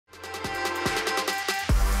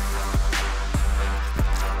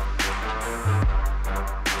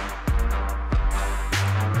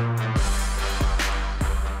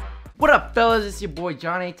up, fellas? It's your boy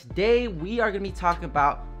Johnny. Today we are gonna be talking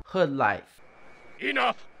about hood life.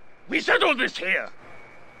 Enough! We settled this here!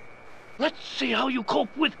 Let's see how you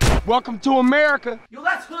cope with... Welcome to America! Yo,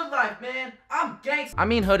 that's hood life, man. I'm gangsta. I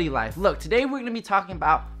mean hoodie life. Look, today we're gonna be talking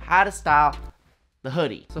about how to style the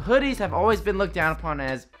hoodie. So hoodies have always been looked down upon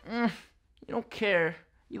as, you don't care.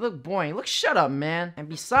 You look boring. Look, shut up, man. And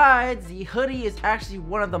besides, the hoodie is actually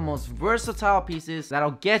one of the most versatile pieces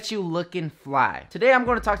that'll get you looking fly. Today, I'm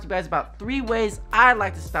going to talk to you guys about 3 ways I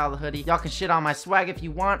like to style the hoodie. Y'all can shit on my swag if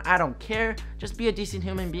you want. I don't care. Just be a decent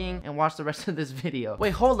human being and watch the rest of this video.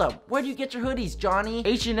 Wait, hold up. Where do you get your hoodies, Johnny?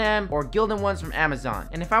 H&M or Gildan ones from Amazon.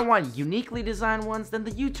 And if I want uniquely designed ones, then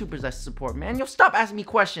the YouTubers I support, man. Yo, stop asking me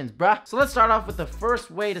questions, bruh. So let's start off with the first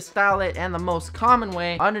way to style it and the most common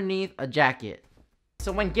way, underneath a jacket.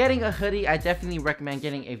 So when getting a hoodie, I definitely recommend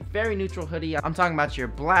getting a very neutral hoodie. I'm talking about your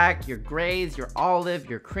black, your grays, your olive,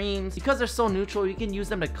 your creams. Because they're so neutral, you can use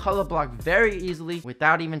them to color block very easily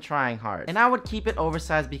without even trying hard. And I would keep it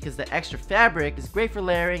oversized because the extra fabric is great for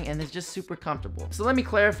layering and is just super comfortable. So let me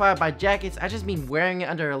clarify, by jackets, I just mean wearing it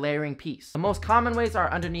under a layering piece. The most common ways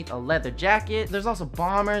are underneath a leather jacket. There's also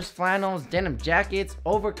bombers, flannels, denim jackets,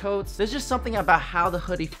 overcoats. There's just something about how the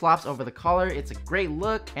hoodie flops over the collar. It's a great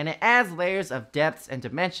look and it adds layers of depth and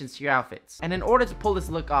dimensions to your outfits. And in order to pull this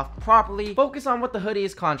look off properly, focus on what the hoodie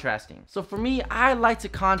is contrasting. So for me, I like to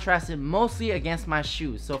contrast it mostly against my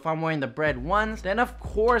shoes. So if I'm wearing the bread ones, then of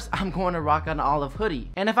course I'm going to rock an olive hoodie.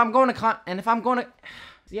 And if I'm going to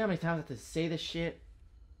see how many times I have to say this shit?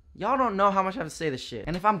 Y'all don't know how much I have to say this shit.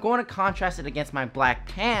 And if I'm going to contrast it against my black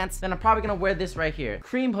pants, then I'm probably going to wear this right here.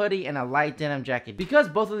 Cream hoodie and a light denim jacket. Because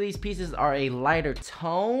both of these pieces are a lighter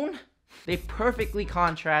tone, they perfectly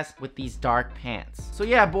contrast with these dark pants. So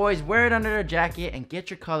yeah, boys, wear it under a jacket and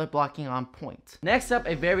get your color blocking on point. Next up,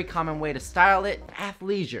 a very common way to style it,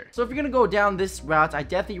 athleisure. So if you're gonna go down this route, I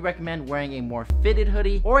definitely recommend wearing a more fitted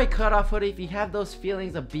hoodie or a cutoff hoodie if you have those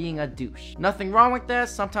feelings of being a douche. Nothing wrong with that.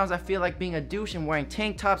 Sometimes I feel like being a douche and wearing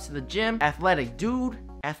tank tops to the gym. Athletic dude,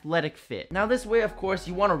 athletic fit. Now this way, of course,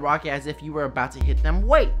 you want to rock it as if you were about to hit them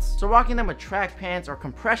weights. So rocking them with track pants or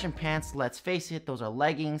compression pants, let's face it, those are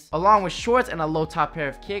leggings, along with shorts and a low top pair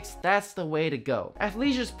of kicks, that's the way to go.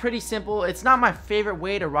 Athleisure is pretty simple. It's not my favorite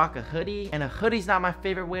way to rock a hoodie, and a hoodie's not my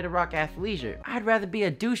favorite way to rock athleisure. I'd rather be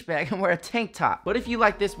a douchebag and wear a tank top. But if you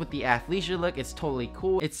like this with the athleisure look, it's totally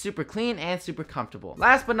cool. It's super clean and super comfortable.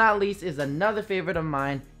 Last but not least is another favorite of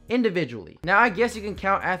mine, individually. Now I guess you can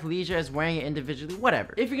count athleisure as wearing it individually,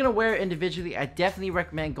 whatever. If you're gonna wear it individually, I definitely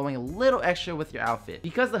recommend going a little extra with your outfit.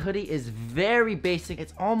 Because the hoodie is very basic,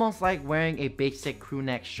 it's almost like wearing a basic crew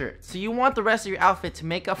neck shirt. So you want the rest of your outfit to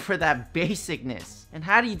make up for that basicness. And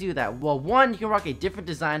how do you do that? Well, one, you can rock a different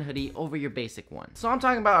design hoodie over your basic one. So I'm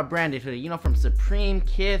talking about a branded hoodie, you know, from Supreme,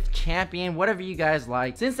 Kith, Champion, whatever you guys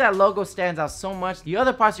like. Since that logo stands out so much, the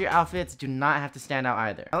other parts of your outfits do not have to stand out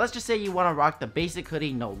either. Now let's just say you want to rock the basic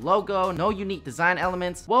hoodie, no logo, no unique design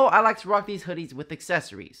elements. Well, I like to rock these hoodies with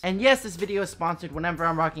accessories. And yes, this video is sponsored. Whenever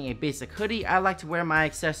I'm rocking a basic hoodie, I like to wear my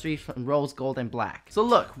accessories from rose gold and black. So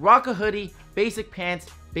look, rock a hoodie, basic pants,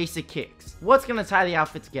 basic kicks. What's gonna tie the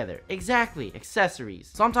outfit together? Exactly, accessories.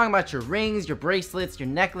 So I'm talking about your rings, your bracelets, your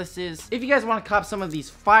necklaces. If you guys want to cop some of these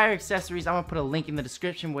fire accessories, I'm gonna put a link in the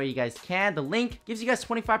description where you guys can. The link gives you guys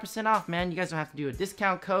 25% off, man. You guys don't have to do a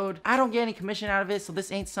discount code. I don't get any commission out of it, so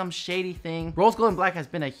this ain't some shady thing. Rose Gold and Black has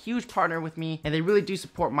been a huge partner with me, and they really do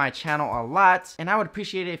support my channel a lot. And I would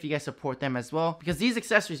appreciate it if you guys support them as well, because these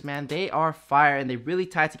accessories, man, they are fire and they really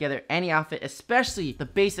tie together any outfit, especially the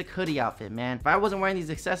basic hoodie outfit, man. If I wasn't wearing these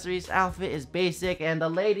accessories, outfit is basic, and the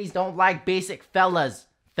ladies don't like basic, fellas.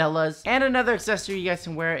 And another accessory you guys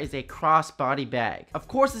can wear is a crossbody bag. Of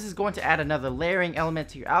course, this is going to add another layering element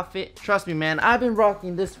to your outfit. Trust me, man, I've been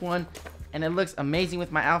rocking this one and it looks amazing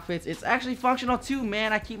with my outfits. It's actually functional too,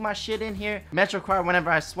 man. I keep my shit in here. Metro card whenever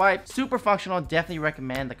I swipe. Super functional. Definitely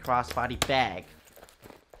recommend the crossbody bag.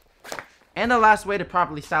 And the last way to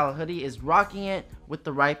properly style a hoodie is rocking it with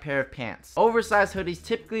the right pair of pants. Oversized hoodies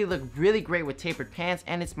typically look really great with tapered pants,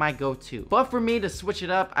 and it's my go-to. But for me to switch it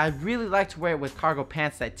up, I really like to wear it with cargo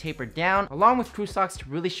pants that taper down, along with crew socks to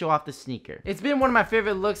really show off the sneaker. It's been one of my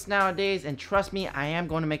favorite looks nowadays, and trust me, I am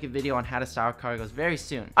going to make a video on how to style cargos very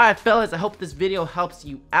soon. Alright fellas, I hope this video helps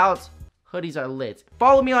you out. Hoodies are lit.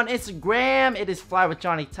 Follow me on Instagram. It is Fly with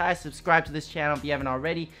Johnny Ty. Subscribe to this channel if you haven't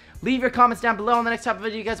already. Leave your comments down below on the next type of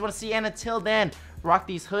video you guys want to see. And until then, rock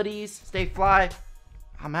these hoodies. Stay fly.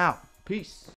 I'm out. Peace.